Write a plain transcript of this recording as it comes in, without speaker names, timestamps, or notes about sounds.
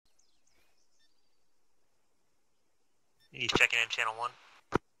He's checking in channel 1.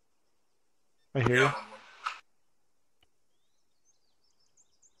 I hear you.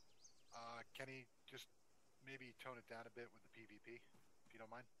 Kenny, just maybe tone it down a bit with the PvP, if you don't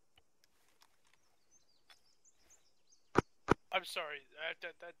mind. I'm sorry.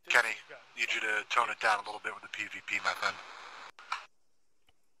 Kenny, need you to tone it down a little bit with the PvP, my friend.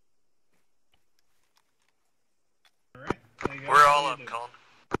 Alright. We're all up, Colin.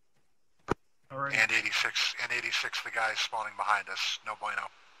 Alright. And 86, the guy spawning behind us. No bueno.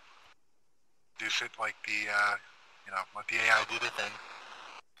 Do shit like the, let the AI do the thing.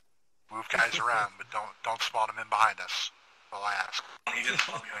 Move guys around, but don't spawn them in behind us. That's all I ask. He didn't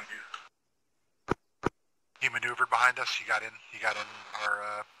spawn behind you. He maneuvered behind us. He got in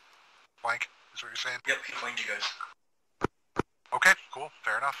our flank. Is what you're saying? Yep, he flanked you guys. Okay, cool,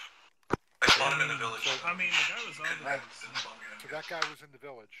 fair enough. I spawned him in the village. I mean, the guy was on the So that guy was in the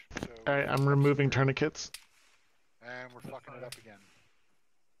village. So Alright, I'm removing tourniquets. and we're fucking it up again.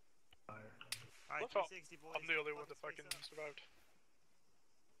 Alright, What's up? 360 boys. I'm the only one that fucking survived.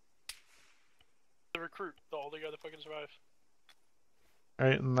 The recruit, the only guy that fucking survived.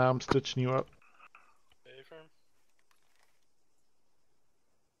 Alright, and now I'm stitching you up. Hey, firm.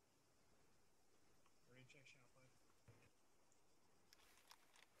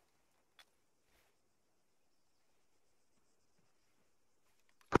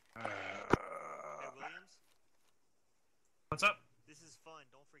 Hey, Williams? What's up? This is fun.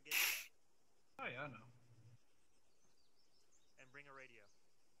 Don't forget that. Oh yeah, I know. And bring a radio.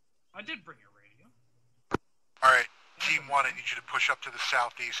 I did bring a radio. Alright, Team 1, I need you to push up to the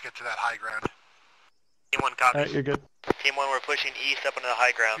southeast, get to that high ground. Team 1 copies. Alright, you're good. Team 1, we're pushing east up into the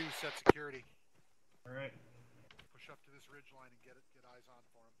high ground. 2 set security. Alright. Push up to this ridge line and get eyes on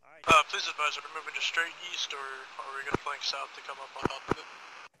for him. Alright. Please advise, are we moving just straight east, or are we gonna flank south to come up on top of it?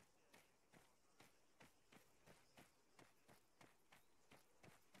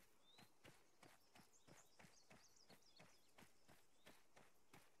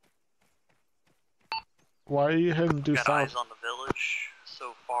 Why are you heading due Got south? eyes on the village.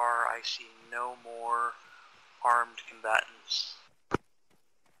 So far, I see no more armed combatants.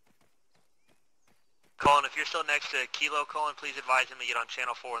 Colin, if you're still next to Kilo, Colin, please advise him to get on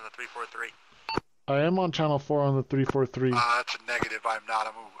channel 4 in the 343. I am on channel 4 on the 343. That's a negative, I'm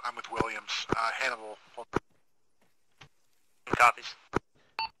not. I'm with Williams. Hannibal. Copies.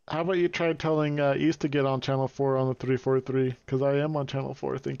 How about you try telling East to get on channel 4 on the 343? Because I am on channel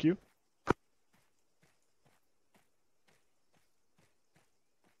 4, thank you.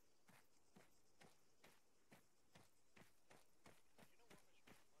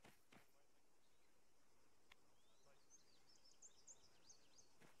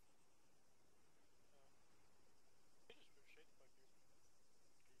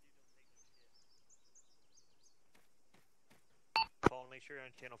 Colin, make sure you're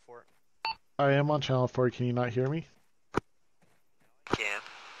on channel 4. I am on channel 4, can you not hear me? Can.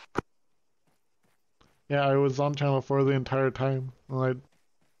 Yeah, I was on channel 4 the entire time. Hey,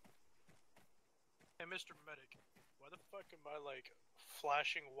 Mr. Medic, why the fuck am I, like,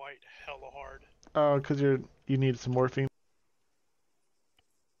 flashing white hella hard? Oh, because you need some morphine.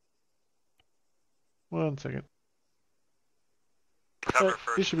 1 second. Cover Alright,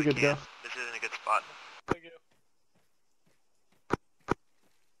 first. you should be if we good to go. can. This isn't a good spot. Thank you.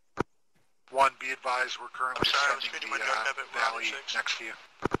 1, be advised, we're currently I'm sorry, I was ascending feeding my drug habit the when I valley was 6. next to you.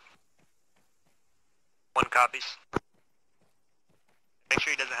 1 copies. Make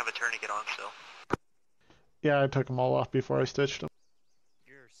sure he doesn't have a tourniquet on still. Yeah, I took them all off before I stitched them.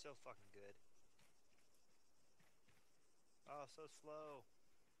 You're so fucking good. Oh, so slow.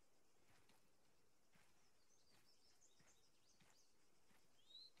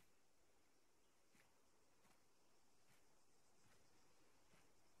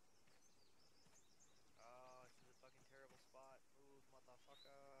 Oh, this is a fucking terrible spot. Move, motherfucker.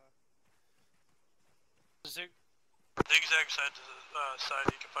 Zigzag side to the side,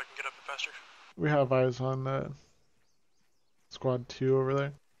 you can fucking get up it faster. We have eyes on squad 2 over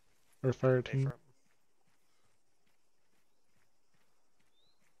there. Or fire team.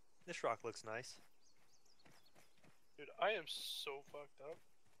 This rock looks nice. Dude, I am so fucked up.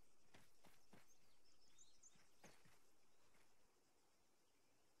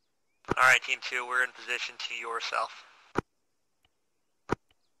 Alright, Team 2, we're in position to your south.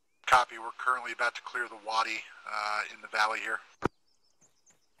 Copy, we're currently about to clear the wadi in the valley here.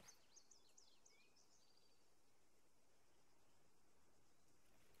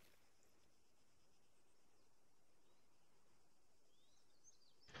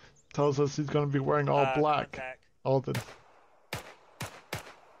 Tells us he's going to be wearing all black. Contact. All the...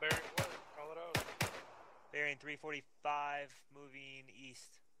 Bearing what? Call it out. Bearing bearing 345, moving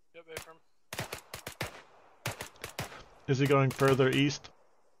east. Yep, affirm. Is he going further east?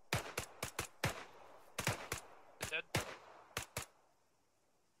 Dead.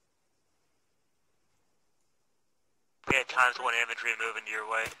 We had times one infantry moving your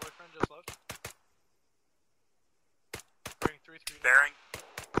way. The boyfriend just left. Bearing 339. Bearing.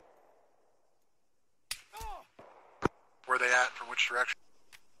 Where they at? From which direction?